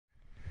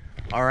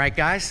All right,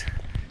 guys,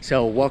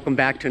 so welcome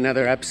back to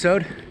another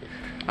episode.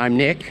 I'm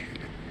Nick.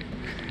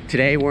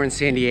 Today we're in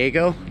San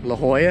Diego, La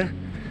Jolla,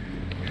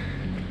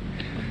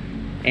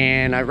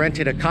 and I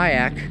rented a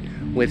kayak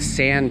with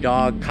Sand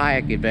Dog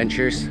Kayak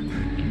Adventures.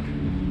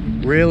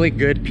 Really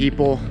good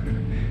people,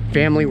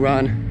 family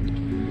run.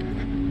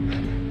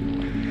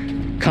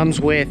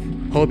 Comes with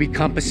Hobie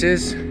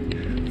compasses,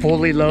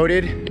 fully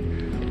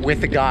loaded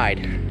with a guide.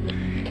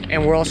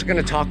 And we're also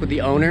gonna talk with the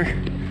owner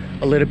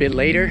a little bit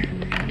later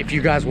if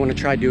you guys want to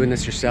try doing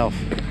this yourself.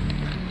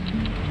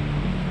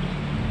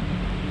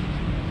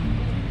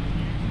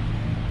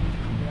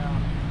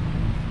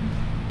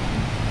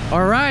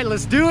 All right,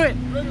 let's do it.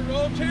 Ready to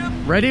roll, champ?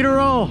 Ready to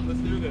roll. Let's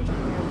do this.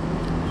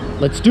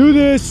 Let's do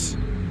this.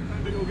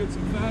 Time to go get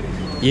some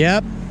fatties.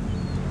 Yep.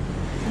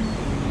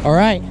 All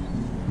right.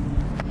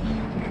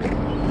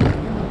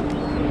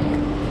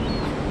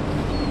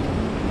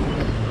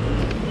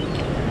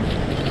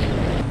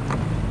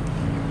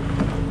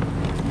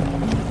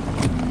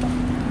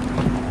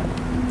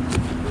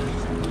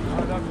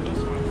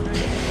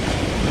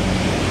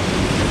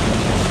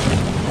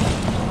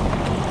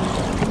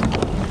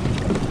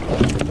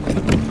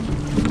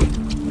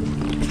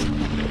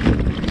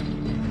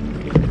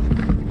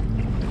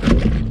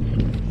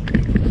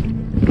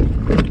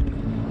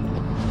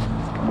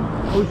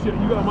 Oh shit,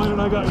 you got mine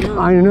and I got yours.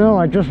 I know,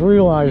 I just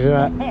realized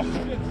that. Oh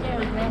shit,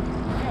 sorry, bro.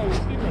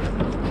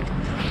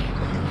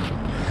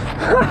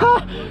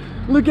 Oh,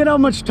 Look at how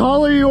much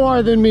taller you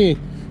are than me.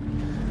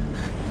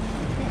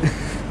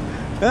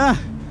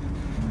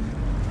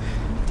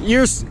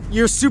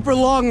 Your super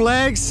long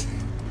legs.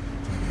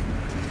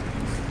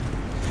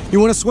 You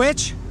want to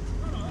switch?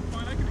 no, that's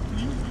fine.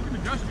 You can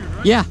adjust yours,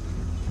 right? Yeah.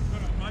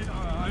 Mine,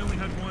 I only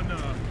had one.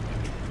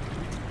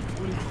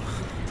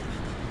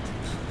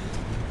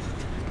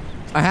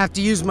 I have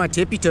to use my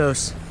tippy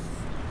toes.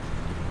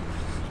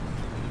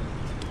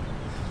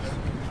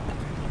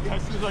 Yeah,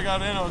 as soon as I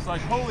got in, I was like,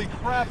 holy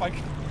crap,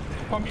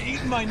 I'm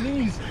eating my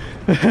knees.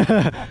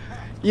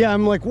 Yeah,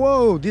 I'm like,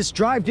 whoa, this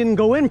drive didn't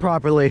go in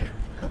properly.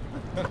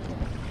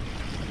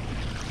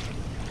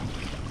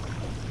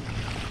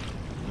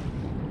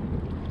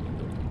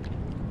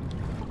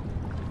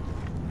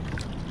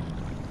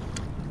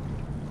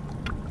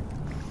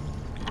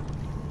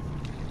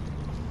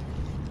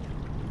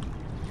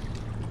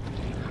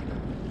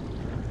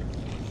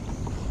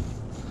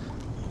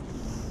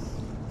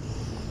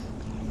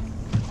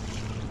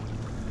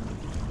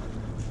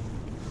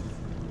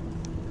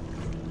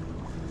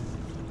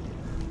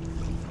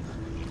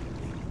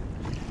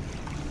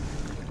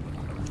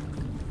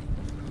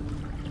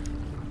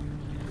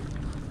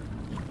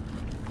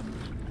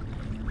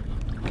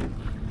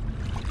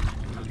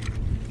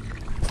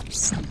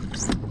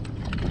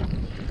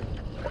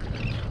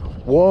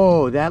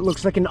 Whoa, that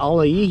looks like an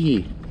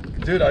alaihi.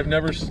 Dude, I've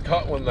never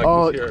caught one like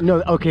Oh, this here.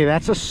 no, okay,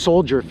 that's a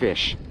soldier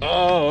fish.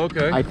 Oh,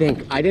 okay. I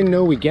think. I didn't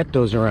know we get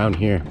those around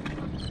here.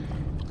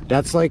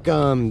 That's like,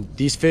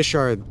 these fish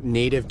are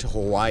native to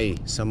Hawaii,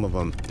 some of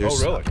them. Oh,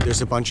 really?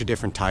 There's a bunch of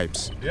different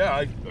types.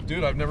 Yeah,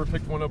 dude, I've never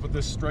picked one up with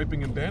this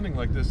striping and banding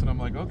like this, and I'm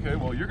like, okay,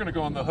 well, you're gonna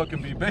go on the hook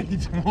and be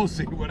bait, and we'll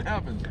see what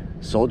happens.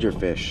 Soldier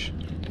fish.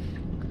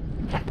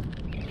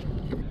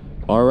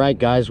 All right,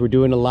 guys, we're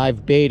doing a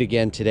live bait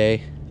again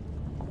today.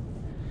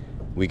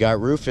 We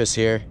got Rufus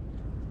here.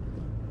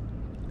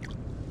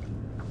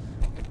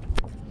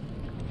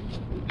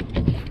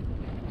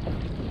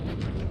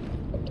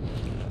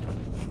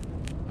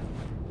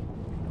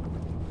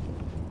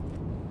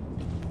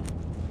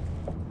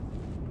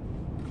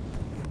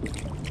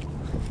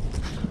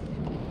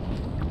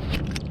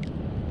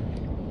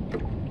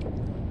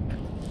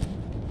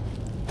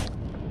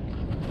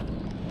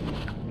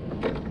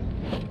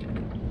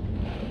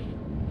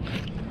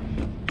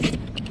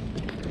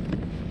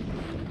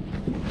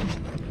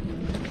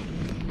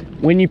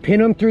 When you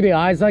pin them through the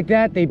eyes like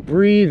that, they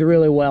breathe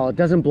really well. It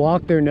doesn't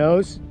block their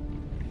nose.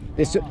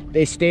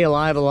 They stay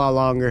alive a lot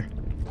longer.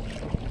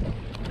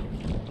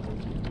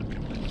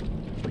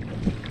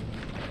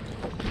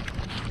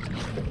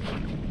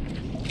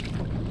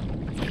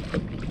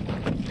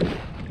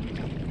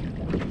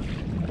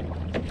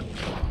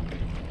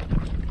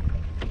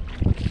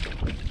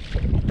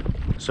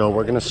 So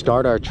we're gonna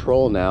start our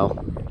troll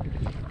now.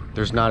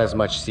 There's not as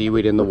much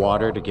seaweed in the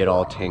water to get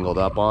all tangled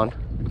up on.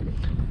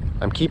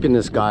 I'm keeping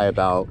this guy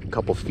about a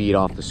couple feet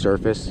off the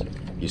surface.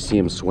 You see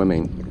him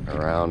swimming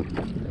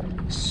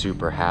around,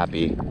 super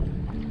happy.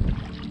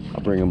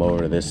 I'll bring him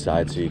over to this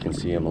side so you can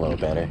see him a little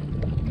better.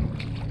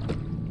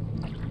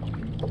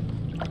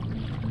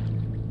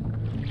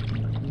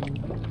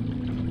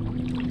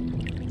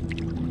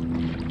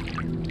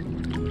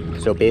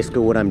 So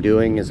basically what I'm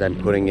doing is I'm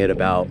putting it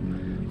about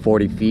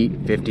 40 feet,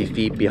 50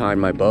 feet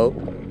behind my boat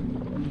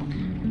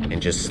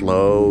and just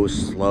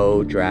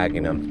slow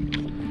dragging him.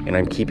 And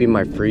I'm keeping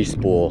my free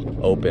spool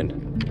open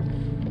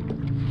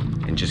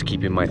and just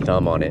keeping my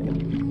thumb on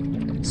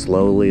it,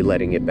 slowly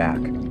letting it back.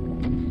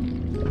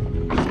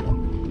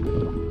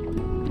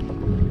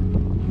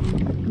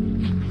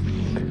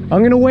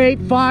 I'm gonna wait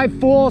 5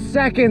 full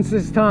seconds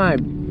this time.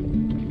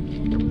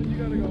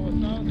 You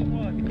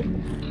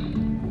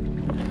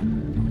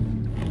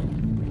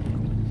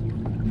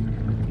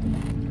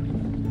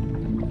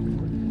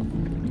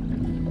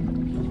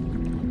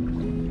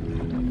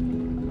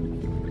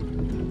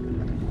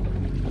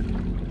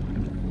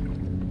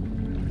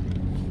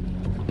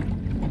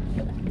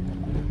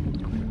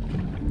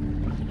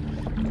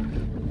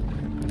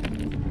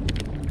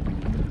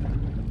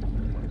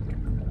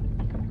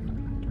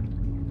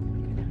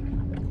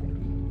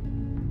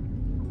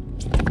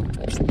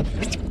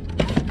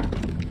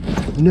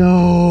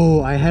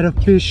No, I had a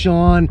fish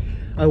on.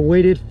 I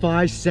waited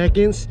 5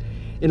 seconds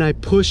and I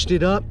pushed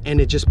it up and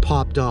it just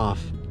popped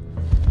off.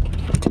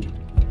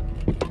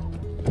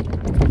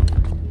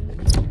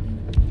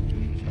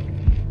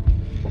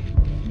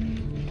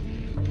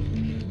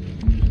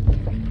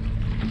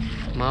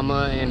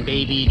 Mama and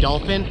baby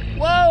dolphin.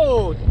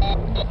 Whoa!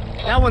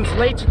 That one's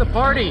late to the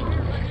party.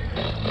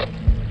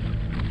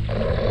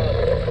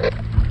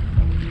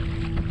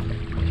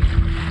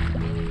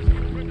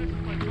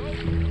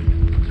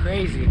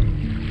 Crazy.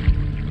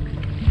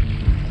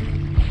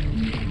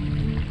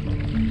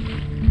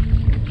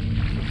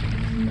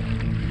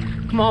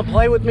 Come on,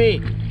 play with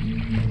me.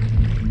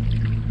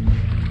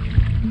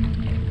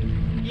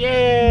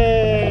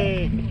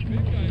 Yay!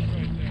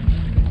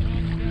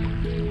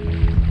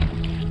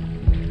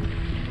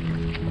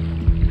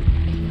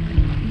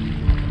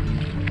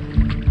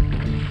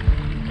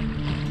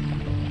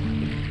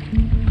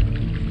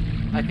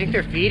 I think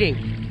they're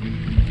feeding.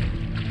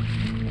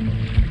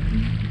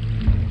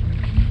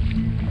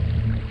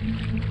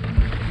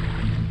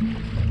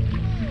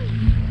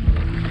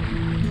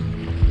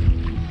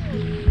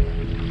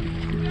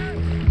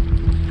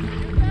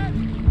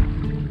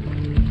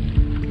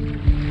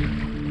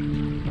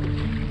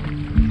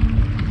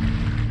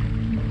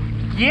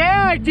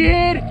 Yeah, I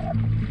did!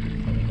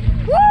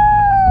 Woo!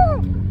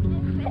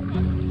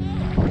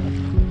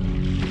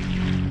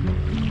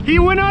 He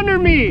went under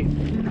me!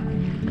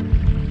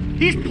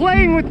 He's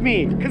playing with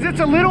me, because it's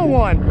a little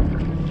one.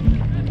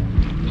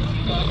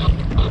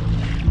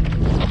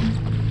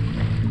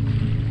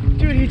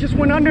 Dude, he just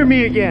went under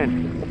me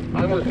again.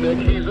 I'm with Nick.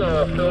 He's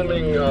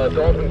filming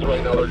dolphins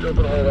right now. They're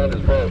jumping all around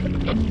his boat.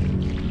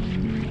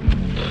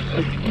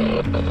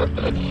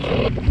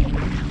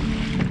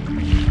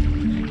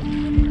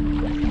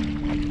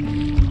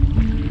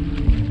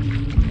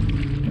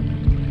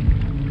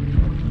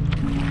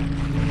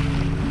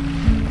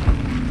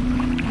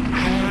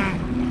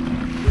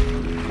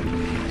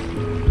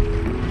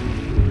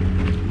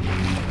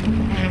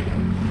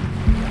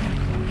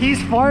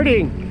 He's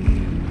farting.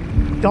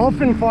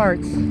 Dolphin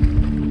farts.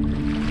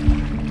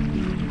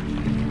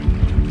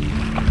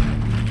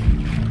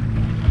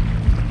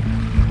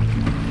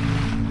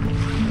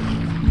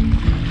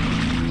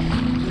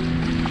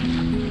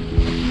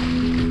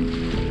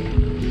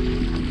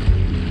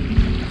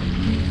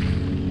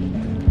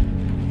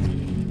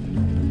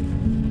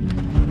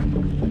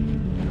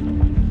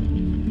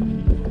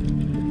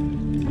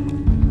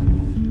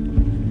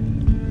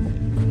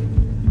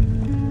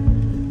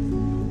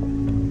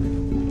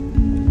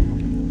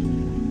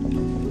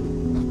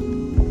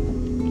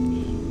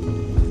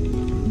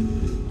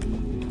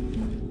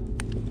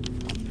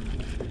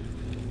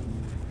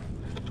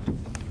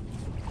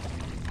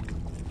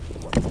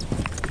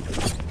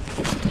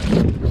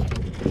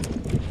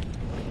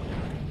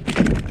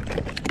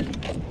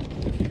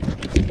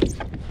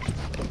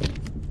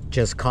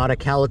 Just caught a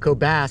calico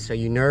bass. Are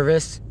you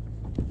nervous?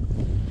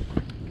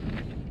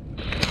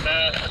 Nah,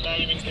 I'm not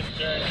even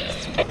concerned.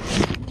 But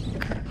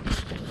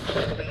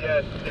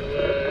yes, it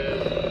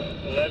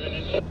was 11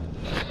 inches.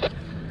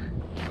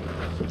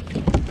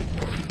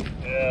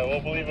 Yeah,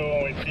 we'll believe it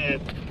when we see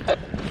it.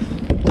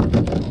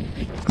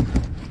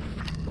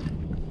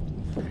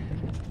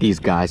 These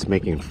guys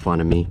making fun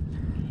of me.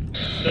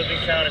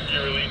 Doesn't count if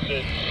you release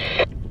it.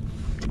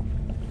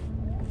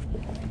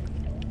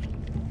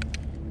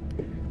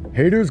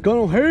 Haters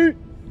gonna hate.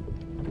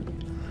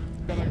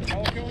 Got like a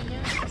calico in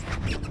there?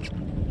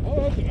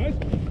 Oh, that's a nice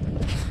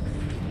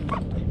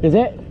one. Is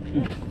it?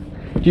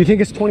 Do you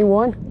think it's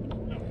 21?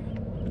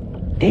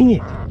 Dang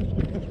it. I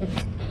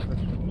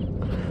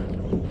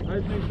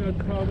think that's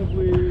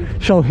probably,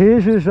 So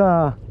his is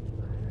I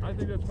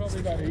think that's probably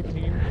about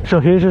 18. so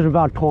his is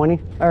about 20.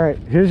 All right,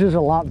 his is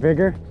a lot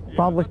bigger. Yeah,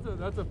 Probably.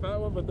 That's a fat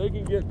one, but they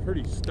can get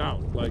pretty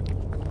stout. Like,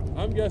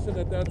 I'm guessing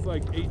that that's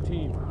like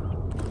 18.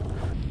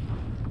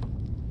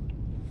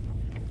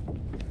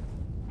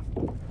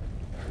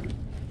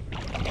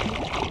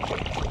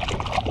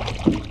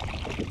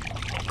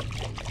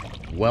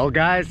 Well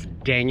guys,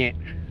 dang it.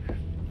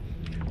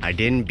 I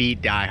didn't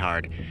beat Die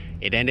Hard.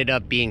 It ended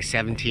up being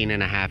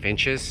 17.5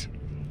 inches.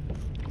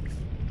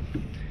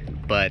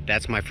 But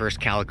that's my first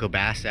calico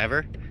bass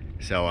ever.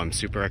 So I'm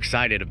super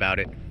excited about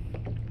it.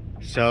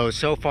 So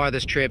far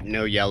this trip,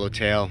 no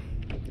yellowtail.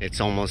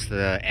 It's almost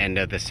the end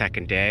of the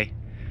second day.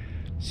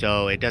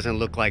 So it doesn't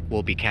look like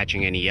we'll be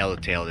catching any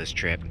yellowtail this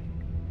trip.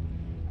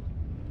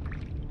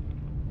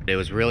 It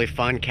was really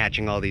fun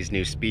catching all these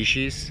new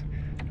species.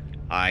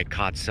 I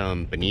caught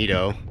some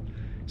bonito,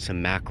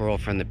 some mackerel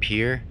from the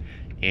pier,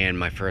 and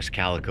my first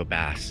calico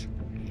bass.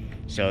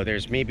 So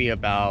there's maybe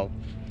about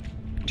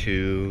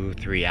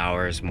 2-3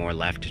 hours more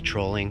left to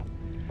trolling.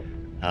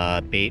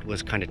 Bait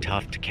was kind of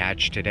tough to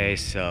catch today,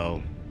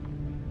 so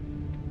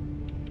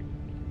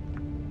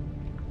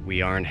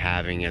we aren't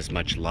having as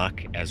much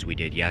luck as we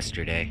did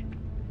yesterday.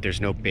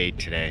 There's no bait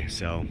today,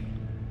 so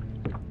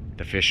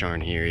the fish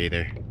aren't here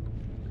either.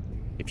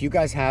 If you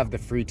guys have the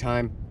free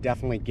time,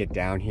 definitely get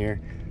down here.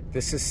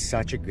 This is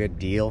such a good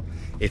deal.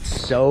 It's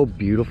so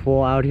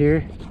beautiful out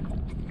here.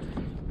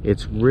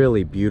 It's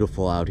really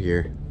beautiful out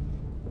here.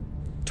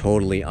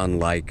 Totally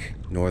unlike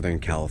Northern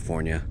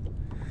California.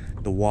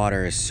 The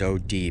water is so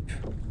deep,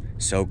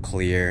 so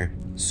clear,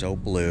 so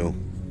blue.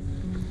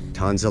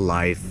 Tons of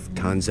life,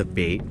 tons of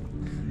bait,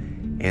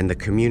 and the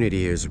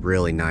community is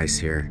really nice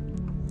here.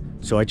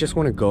 So I just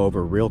want to go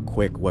over real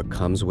quick what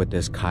comes with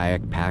this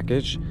kayak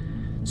package.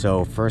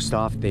 So first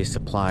off, they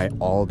supply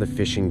all the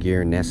fishing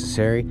gear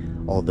necessary,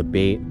 all the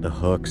bait, the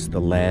hooks, the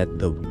lead,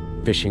 the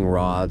fishing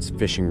rods,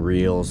 fishing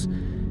reels.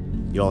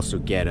 You also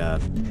get a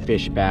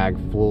fish bag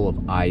full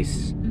of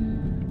ice,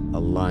 a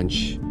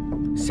lunch,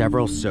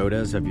 several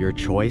sodas of your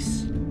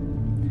choice,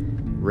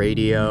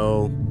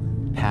 radio,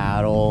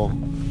 paddle,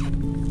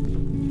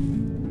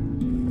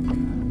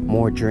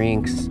 more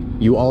drinks.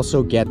 You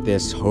also get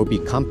this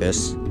Hobie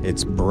compass.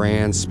 It's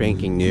brand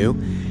spanking new.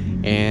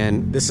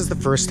 And this is the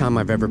first time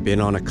I've ever been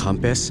on a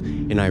compass,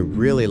 and I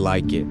really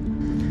like it.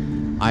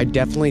 I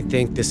definitely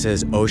think this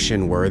is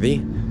ocean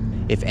worthy.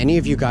 If any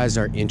of you guys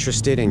are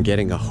interested in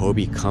getting a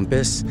Hobie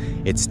compass,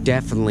 it's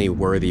definitely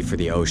worthy for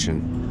the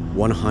ocean,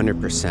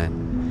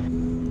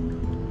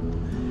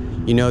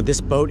 100%. You know,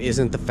 this boat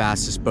isn't the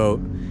fastest boat.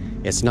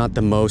 It's not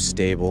the most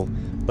stable,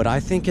 but I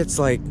think it's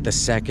like the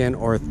second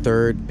or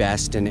third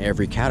best in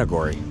every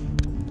category.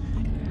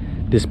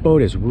 This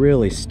boat is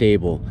really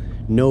stable,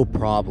 no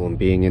problem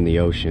being in the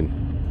ocean.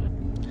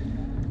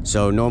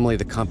 So normally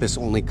the compass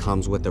only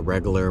comes with the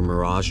regular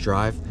Mirage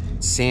drive.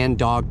 Sand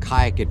Dog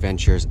Kayak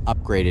Adventures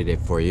upgraded it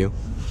for you.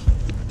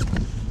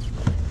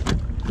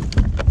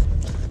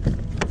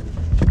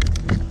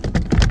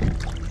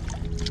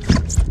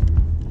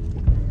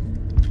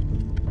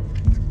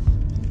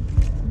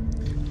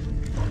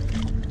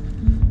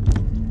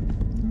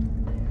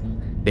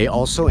 They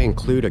also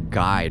include a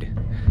guide,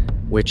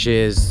 which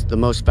is the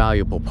most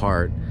valuable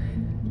part.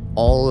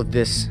 All of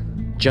this,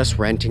 just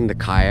renting the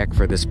kayak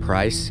for this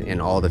price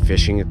and all the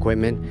fishing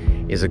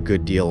equipment is a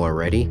good deal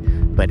already,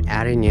 but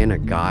adding in a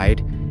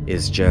guide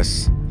is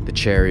just the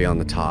cherry on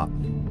the top.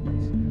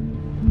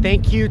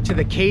 Thank you to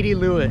the Katie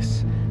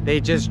Lewis. They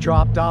just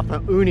dropped off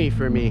a uni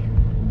for me.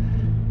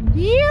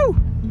 Ew!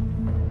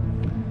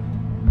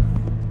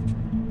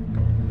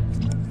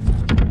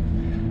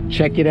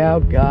 Check it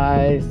out,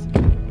 guys.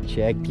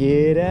 Check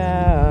it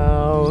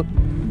out.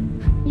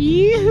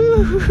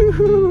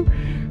 Yoo-hoo!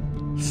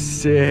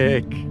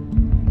 Sick.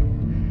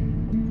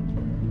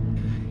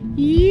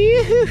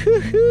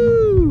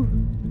 Yoo-hoo!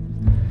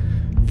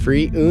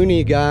 Free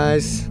uni,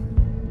 guys.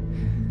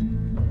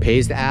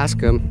 Pays to ask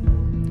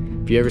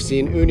them. If you ever see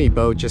an uni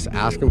boat, just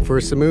ask them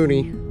for some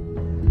uni.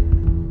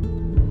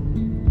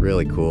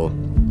 Really cool.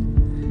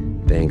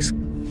 Thanks.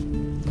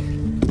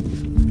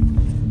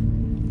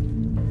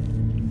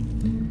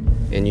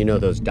 And you know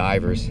those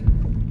divers.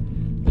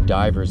 The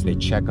divers, they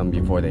check them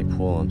before they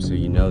pull them, so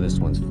you know this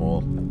one's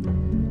full.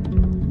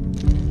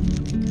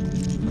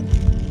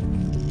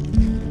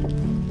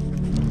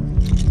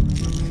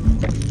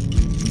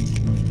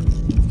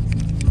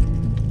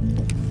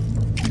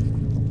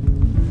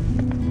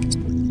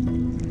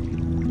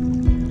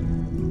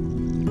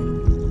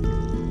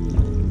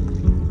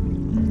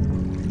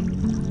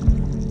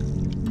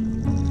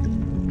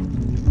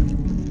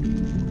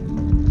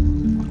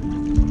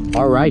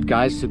 Alright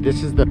guys, so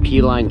this is the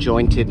P-line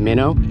jointed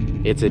minnow.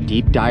 It's a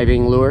deep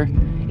diving lure.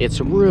 It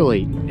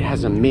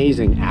has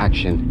amazing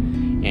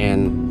action.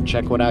 And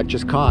check what I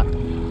just caught.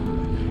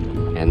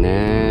 And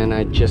then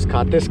I just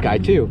caught this guy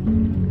too.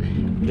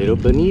 Little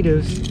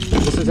bonitas.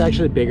 This is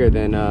actually bigger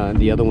than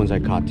the other ones I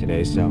caught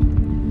today,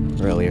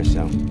 earlier.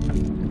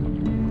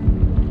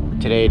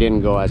 Today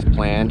didn't go as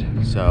planned,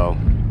 so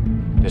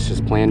this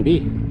is plan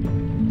B.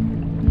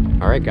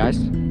 Alright guys,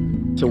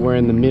 so we're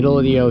in the middle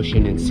of the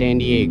ocean in San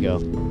Diego.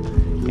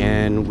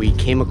 And we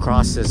came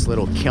across this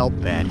little kelp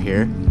bed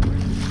here,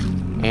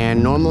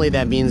 and normally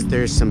that means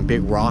there's some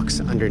big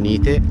rocks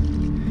underneath it.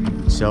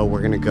 So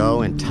we're gonna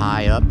go and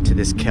tie up to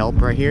this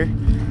kelp right here,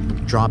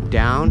 drop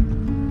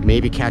down,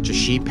 maybe catch a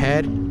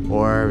sheephead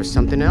or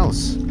something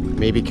else,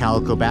 maybe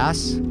calico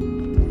bass.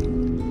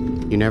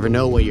 You never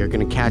know what you're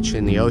gonna catch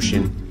in the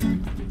ocean,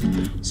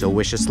 so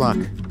wish us luck.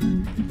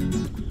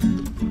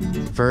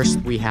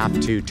 First we have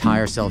to tie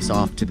ourselves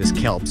off to this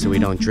kelp so we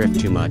don't drift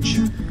too much.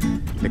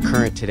 The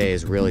current today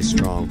is really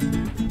strong.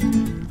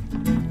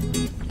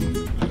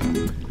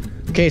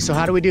 Okay, so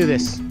how do we do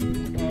this? Just tie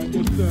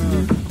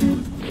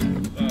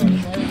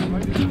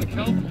right into the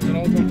kelp and then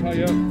I'll go tie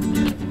you up.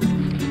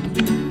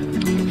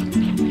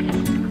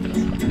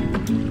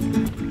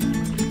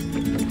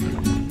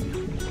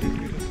 You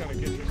just kind of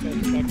get yourself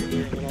stuck in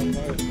there and then I'll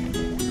tie it.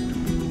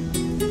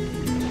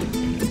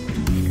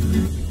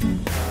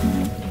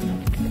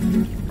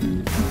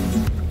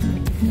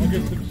 I'll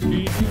get some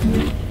speed.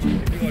 Maybe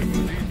like one of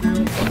these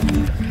girls.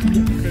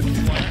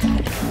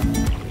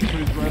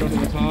 Right under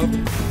the top, and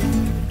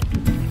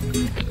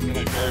then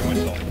I bury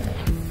myself.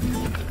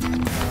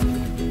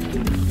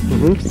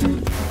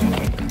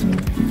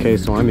 Okay,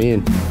 so I'm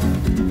in.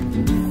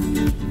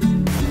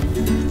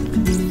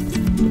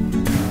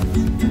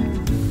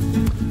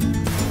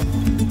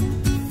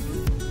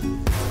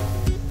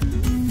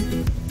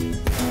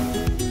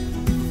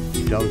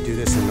 don't do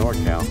this in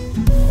NorCal.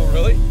 Oh,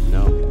 really?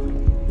 No.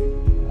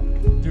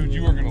 Dude,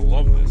 you are gonna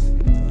love this.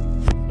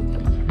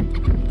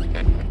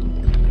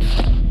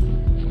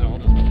 No,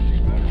 it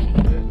doesn't matter.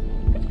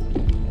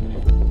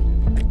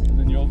 And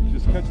then you'll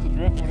just catch the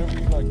drift whenever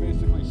you like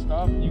basically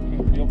stop. You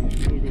can be able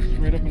to go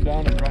straight up and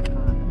down and drop for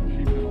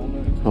sheep and all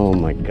that. Oh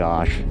my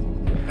gosh.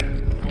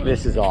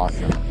 This is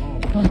awesome.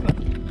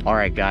 All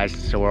right, guys,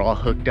 so we're all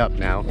hooked up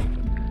now.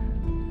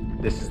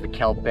 This is the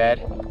kelp bed.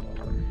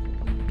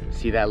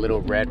 See that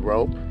little red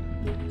rope?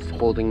 It's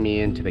holding me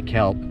into the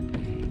kelp.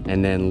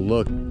 And then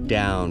look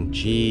down,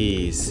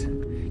 geez.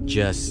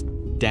 Just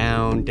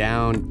down,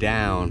 down,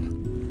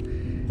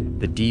 down.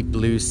 The deep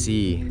blue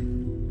sea.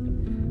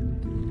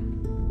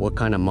 What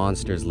kind of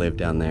monsters live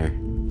down there?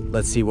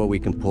 Let's see what we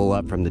can pull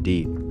up from the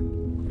deep.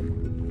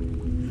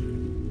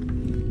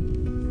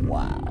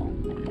 Wow.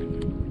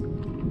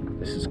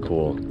 This is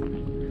cool.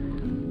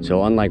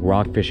 So unlike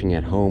rock fishing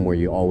at home where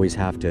you always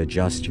have to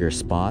adjust your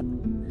spot,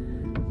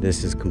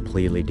 this is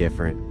completely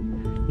different.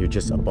 You're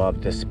just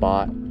above the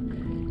spot,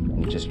 and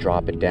you just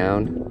drop it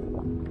down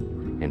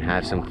and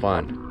have some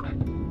fun.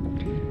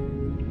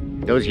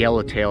 Those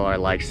yellowtail are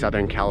like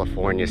Southern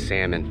California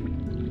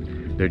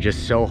salmon. They're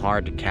just so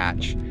hard to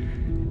catch.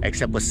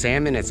 Except with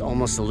salmon, it's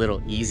almost a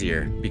little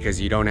easier because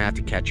you don't have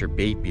to catch your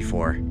bait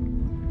before.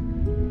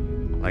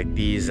 Like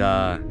these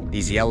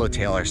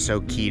yellowtail are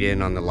so keyed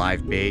in on the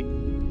live bait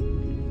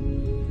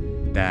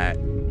that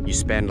you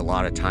spend a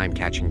lot of time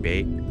catching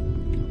bait.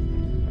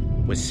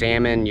 With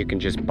salmon, you can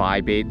just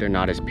buy bait. They're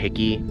not as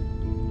picky.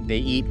 They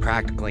eat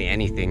practically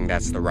anything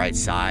that's the right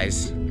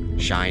size,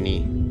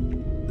 shiny,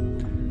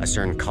 a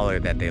certain color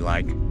that they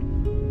like.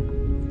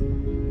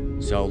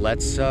 So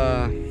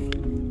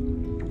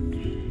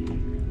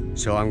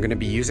so I'm gonna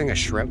be using a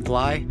shrimp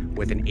fly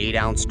with an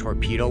 8-ounce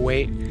torpedo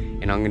weight,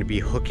 and I'm gonna be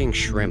hooking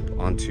shrimp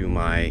onto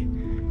my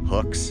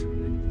hooks.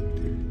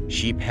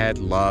 Sheephead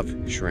love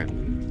shrimp.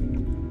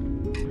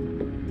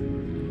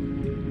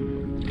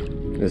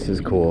 This is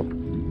cool.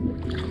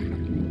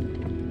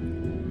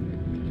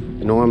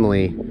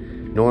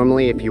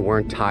 Normally if you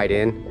weren't tied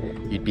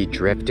in, you'd be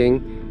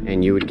drifting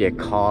and you would get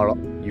caught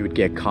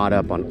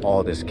up on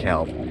all this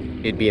kelp.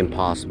 It'd be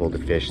impossible to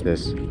fish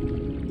this.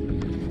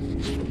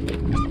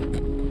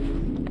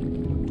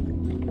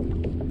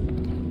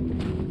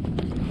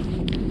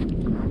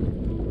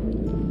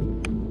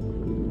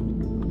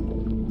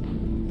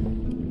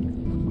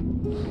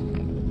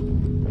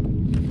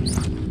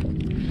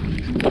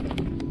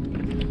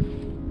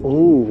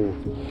 Ooh.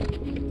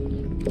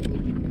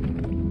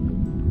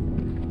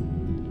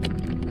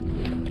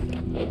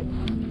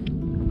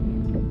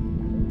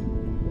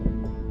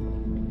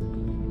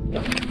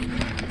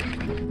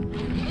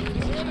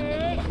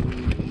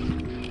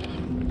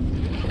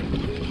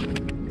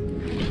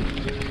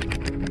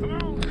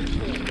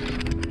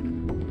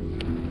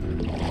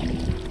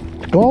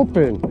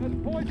 Gulping.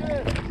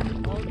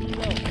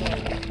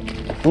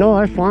 No,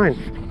 that's fine.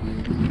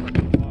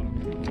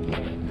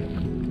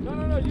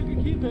 No, you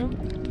can keep him.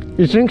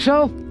 You think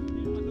so? The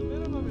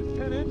minimum is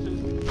 10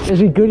 inches. Is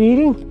he good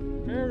eating?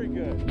 Very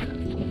good.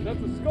 That's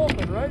a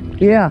sculpin, right?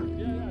 Yeah.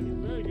 Yeah, he's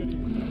very good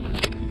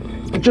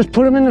eating. Just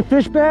put him in the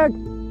fish bag?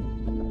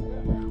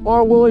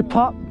 Or will he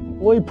pop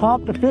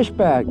the fish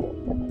bag? Hold on,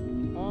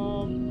 I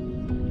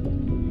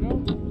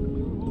don't know.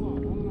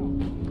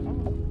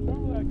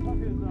 Probably I cut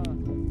his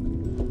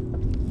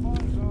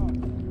spines off.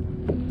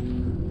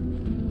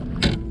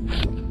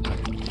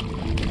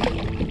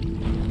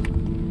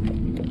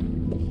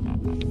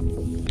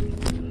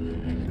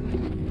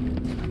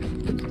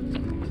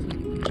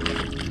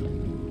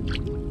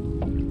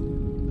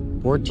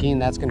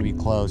 That's gonna be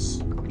close.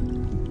 Nice.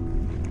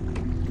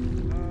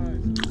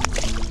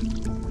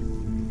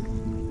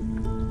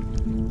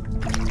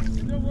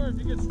 Don't worry, if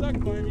you get stuck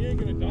by him, you ain't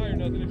gonna die or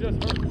nothing. It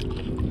just hurts.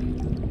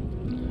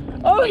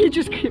 Oh, he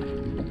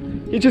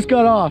just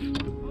got off.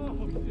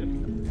 Oh, shit.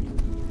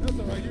 That's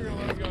alright, you're gonna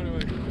let him go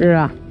anyway.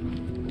 Yeah.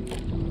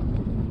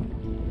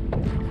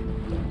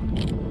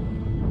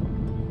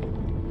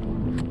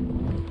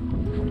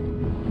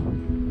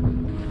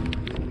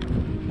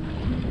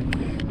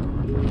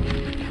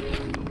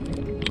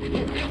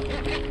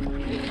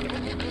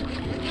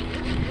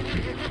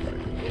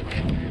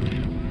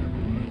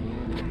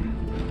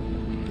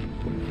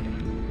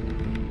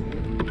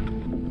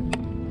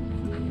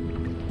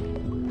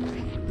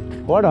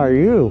 What are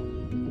you?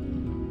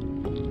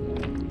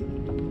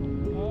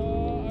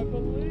 I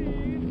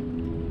believe.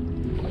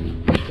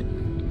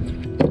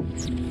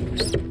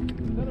 Is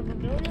that a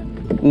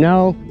vermilion?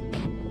 No.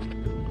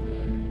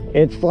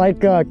 It's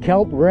like a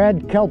kelp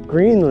red, kelp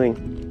greenling.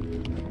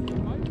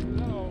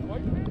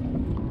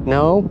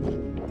 No.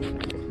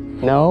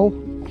 No.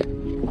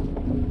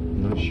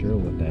 I'm not sure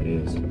what that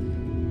is.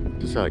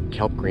 This is a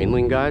kelp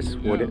greenling, guys.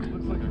 Yeah, it looks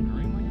like a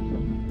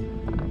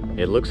greenling.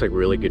 It looks like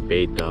really good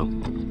bait though.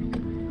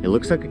 It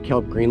looks like a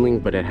kelp greenling,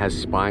 but it has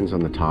spines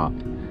on the top.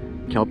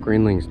 Kelp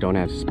greenlings don't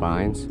have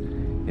spines,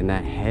 and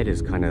that head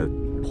is kind of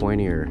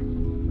pointier.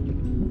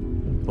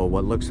 But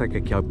what looks like a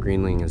kelp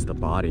greenling is the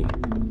body.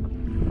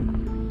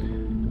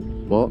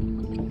 Well,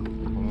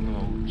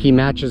 He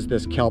matches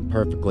this kelp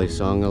perfectly,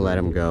 so I'm gonna let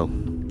him go.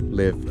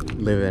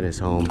 Live in his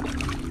home.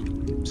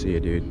 See ya,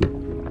 dude.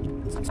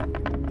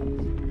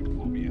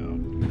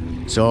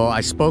 So I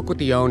spoke with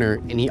the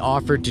owner and he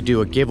offered to do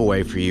a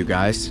giveaway for you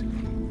guys.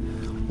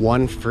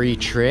 One free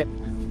trip,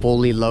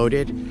 fully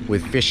loaded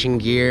with fishing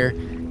gear,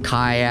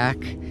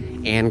 kayak,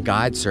 and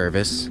guide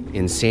service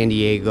in San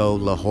Diego,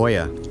 La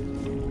Jolla.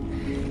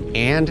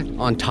 And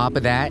on top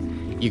of that,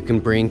 you can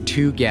bring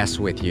 2 guests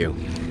with you,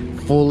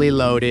 fully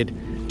loaded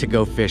to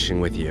go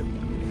fishing with you.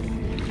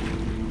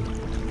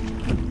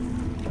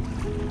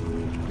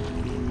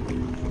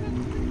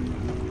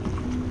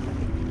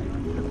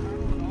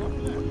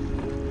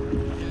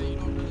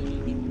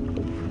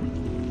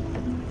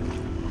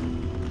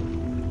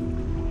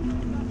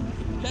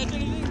 Catch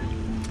anything?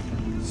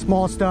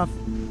 Small stuff.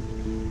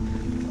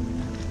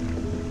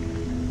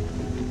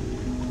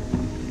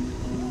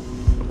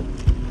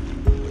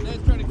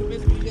 Dad's trying to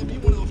convince me to get me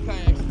one of those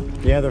kayaks.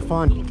 Yeah, they're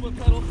fun. Little foot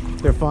pedal.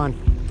 They're fun.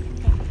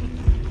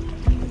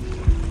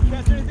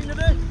 Catch anything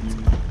today?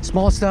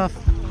 Small stuff.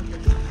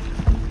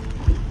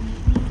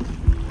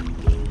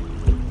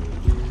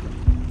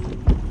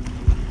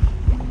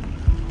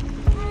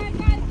 Alright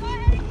guys, go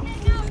ahead and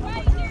head out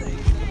right here.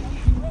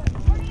 We're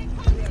gonna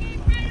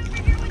congregate right over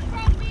here with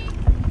Frosty.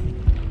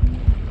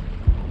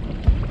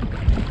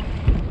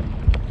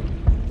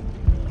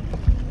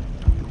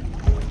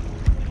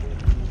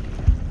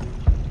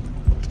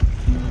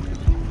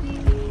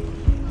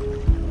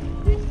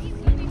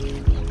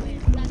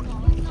 That's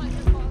all. It's not your fault. It's not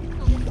his fault. I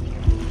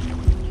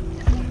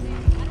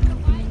don't know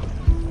why. It's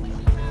just kind of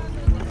squishy around.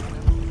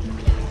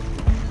 Yeah.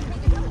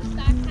 Take a couple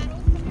stack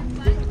paddles from your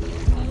butt to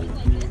your toes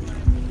like this.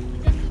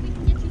 Just so we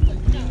can get you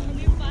lifted up from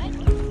your butt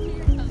to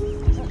your toes.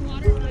 Push the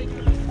water right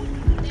here.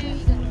 There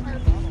you go.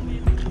 Perfect. From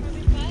your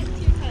butt to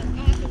your toes.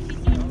 Awesome.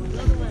 She's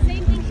doing the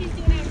same thing she's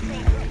doing out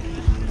front.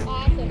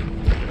 Awesome.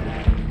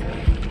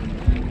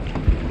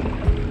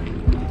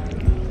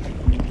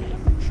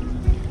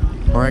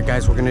 All right,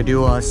 guys, we're gonna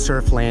do a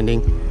surf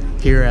landing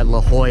here at La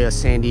Jolla,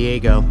 San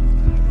Diego.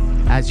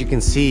 As you can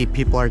see,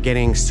 people are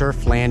getting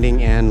surf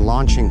landing and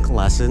launching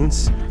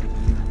lessons.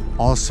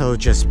 Also,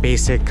 just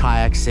basic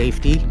kayak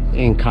safety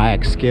and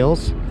kayak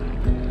skills.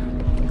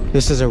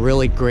 This is a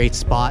really great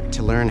spot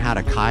to learn how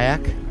to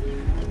kayak.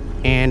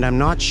 And I'm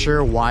not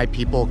sure why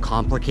people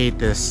complicate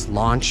this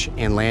launch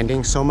and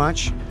landing so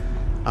much.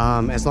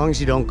 As long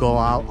as you don't go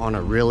out on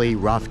a really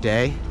rough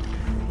day,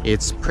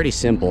 it's pretty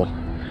simple.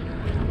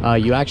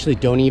 You actually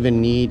don't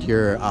even need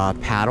your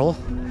paddle,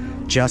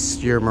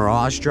 just your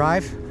Mirage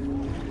drive.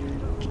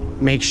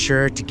 Make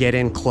sure to get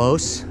in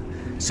close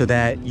so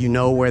that you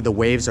know where the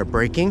waves are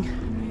breaking.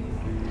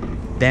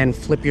 Then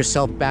flip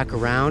yourself back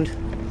around,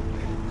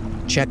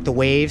 check the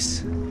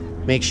waves,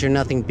 make sure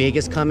nothing big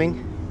is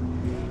coming,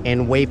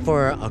 and wait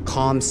for a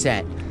calm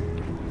set.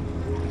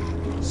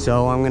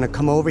 So I'm gonna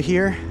come over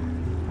here,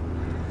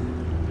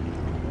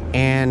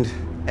 and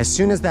as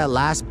soon as that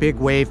last big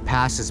wave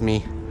passes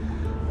me,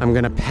 I'm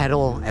gonna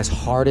pedal as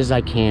hard as I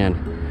can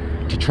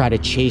to try to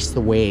chase the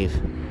wave.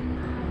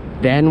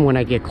 Then when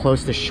I get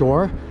close to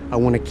shore, I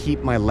wanna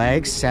keep my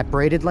legs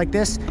separated like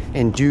this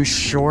and do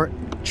short,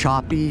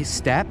 choppy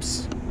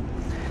steps.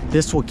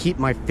 This will keep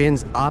my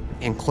fins up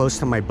and close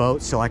to my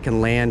boat so I can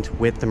land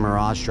with the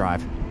Mirage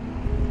drive.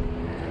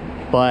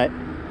 But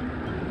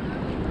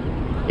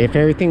if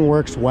everything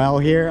works well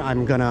here,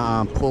 I'm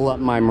gonna pull up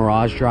my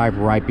Mirage drive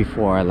right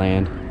before I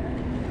land.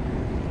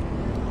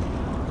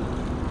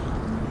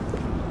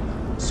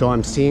 So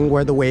I'm seeing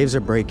where the waves are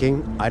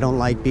breaking. I don't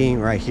like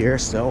being right here,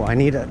 so I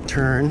need to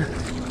turn.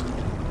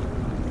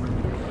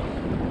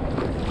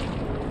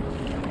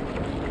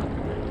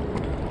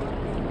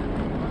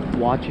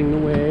 Watching the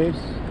waves.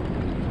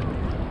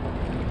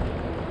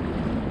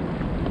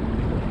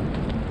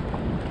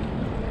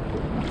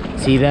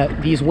 See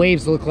that these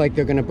waves look like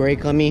they're gonna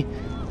break on me,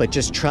 but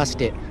just trust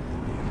it,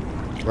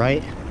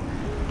 right?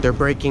 They're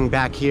breaking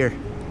back here,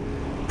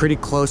 pretty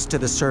close to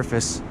the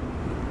surface,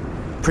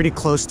 pretty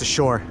close to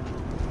shore.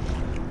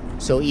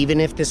 So even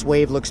if this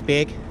wave looks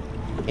big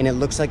and it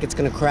looks like it's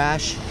gonna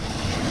crash,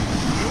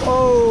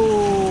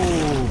 oh,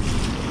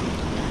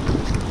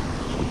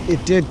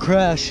 it did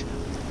crash.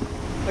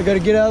 I gotta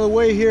get out of the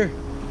way here.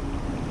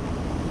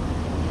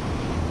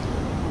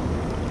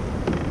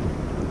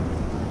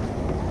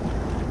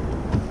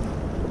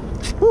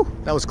 Whew,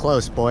 that was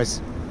close,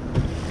 boys.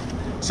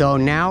 So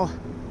now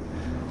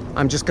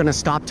I'm just gonna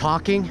stop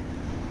talking,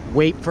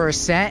 wait for a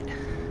set,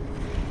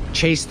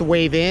 chase the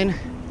wave in,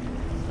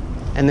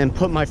 and then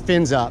put my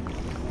fins up.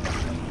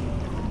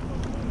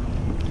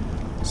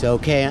 So,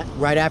 okay,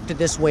 right after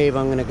this wave,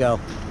 I'm gonna go.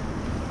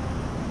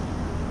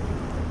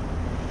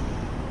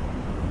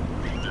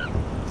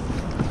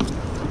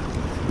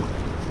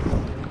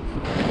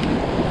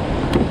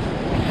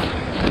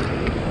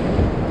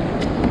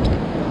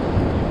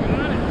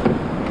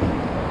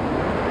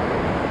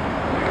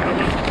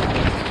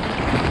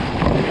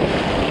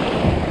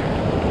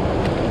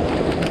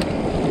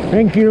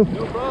 Thank you.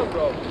 No problem,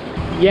 bro.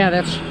 Yeah,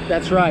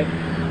 that's right.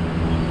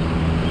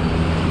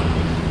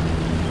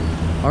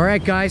 All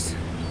right, guys,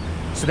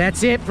 So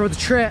that's it for the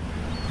trip.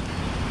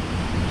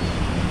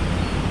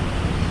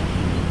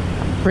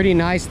 Pretty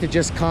nice to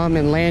just come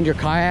and land your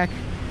kayak,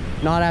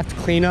 not have to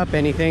clean up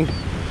anything,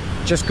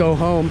 just go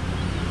home.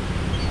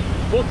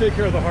 We'll take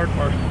care of the hard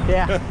part.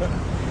 Yeah.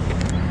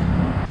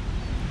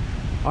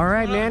 All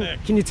right, Come on, man.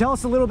 Nick. Can you tell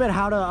us a little bit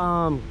how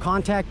to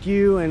contact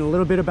you and a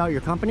little bit about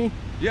your company?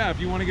 Yeah, if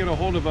you want to get a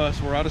hold of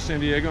us, we're out of San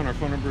Diego and our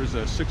phone number is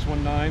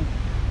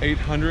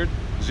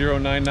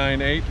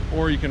 619-800-0998,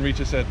 or you can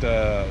reach us at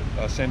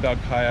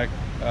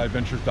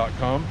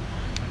sanddogkayakadventures.com.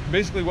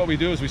 Basically what we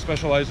do is we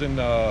specialize in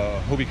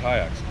Hobie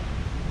kayaks,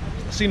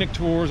 scenic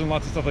tours and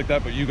lots of stuff like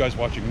that, but you guys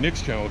watching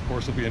Nick's channel, of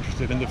course, will be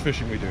interested in the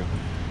fishing we do.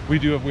 We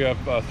have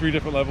 3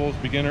 different levels: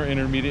 beginner,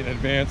 intermediate, and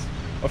advanced.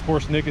 Of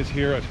course, Nick is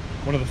here at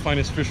one of the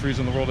finest fisheries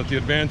in the world at the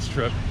advanced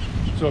trip.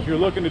 So if you're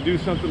looking to do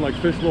something like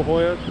fish La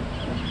Jolla,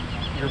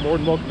 you're more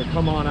than welcome to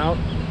come on out.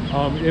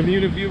 And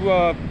even if you've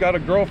got a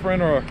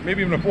girlfriend or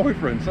maybe even a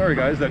boyfriend, sorry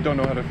guys, that don't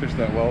know how to fish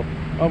that well,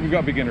 we've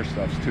got beginner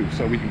stuff too.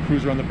 So we can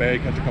cruise around the bay,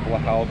 catch a couple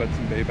of halibuts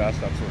and bay bass,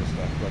 that sort of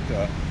stuff. But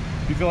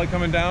if you feel like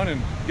coming down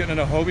and getting in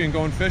a Hobie and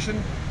going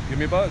fishing, give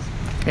me a buzz.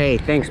 Hey,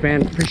 thanks,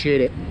 man.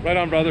 Appreciate it. Right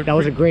on, brother. That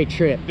was a great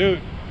trip.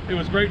 Dude, it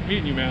was great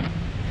meeting you, man.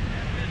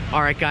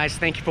 All right, guys,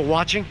 thank you for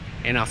watching,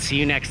 and I'll see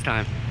you next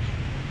time.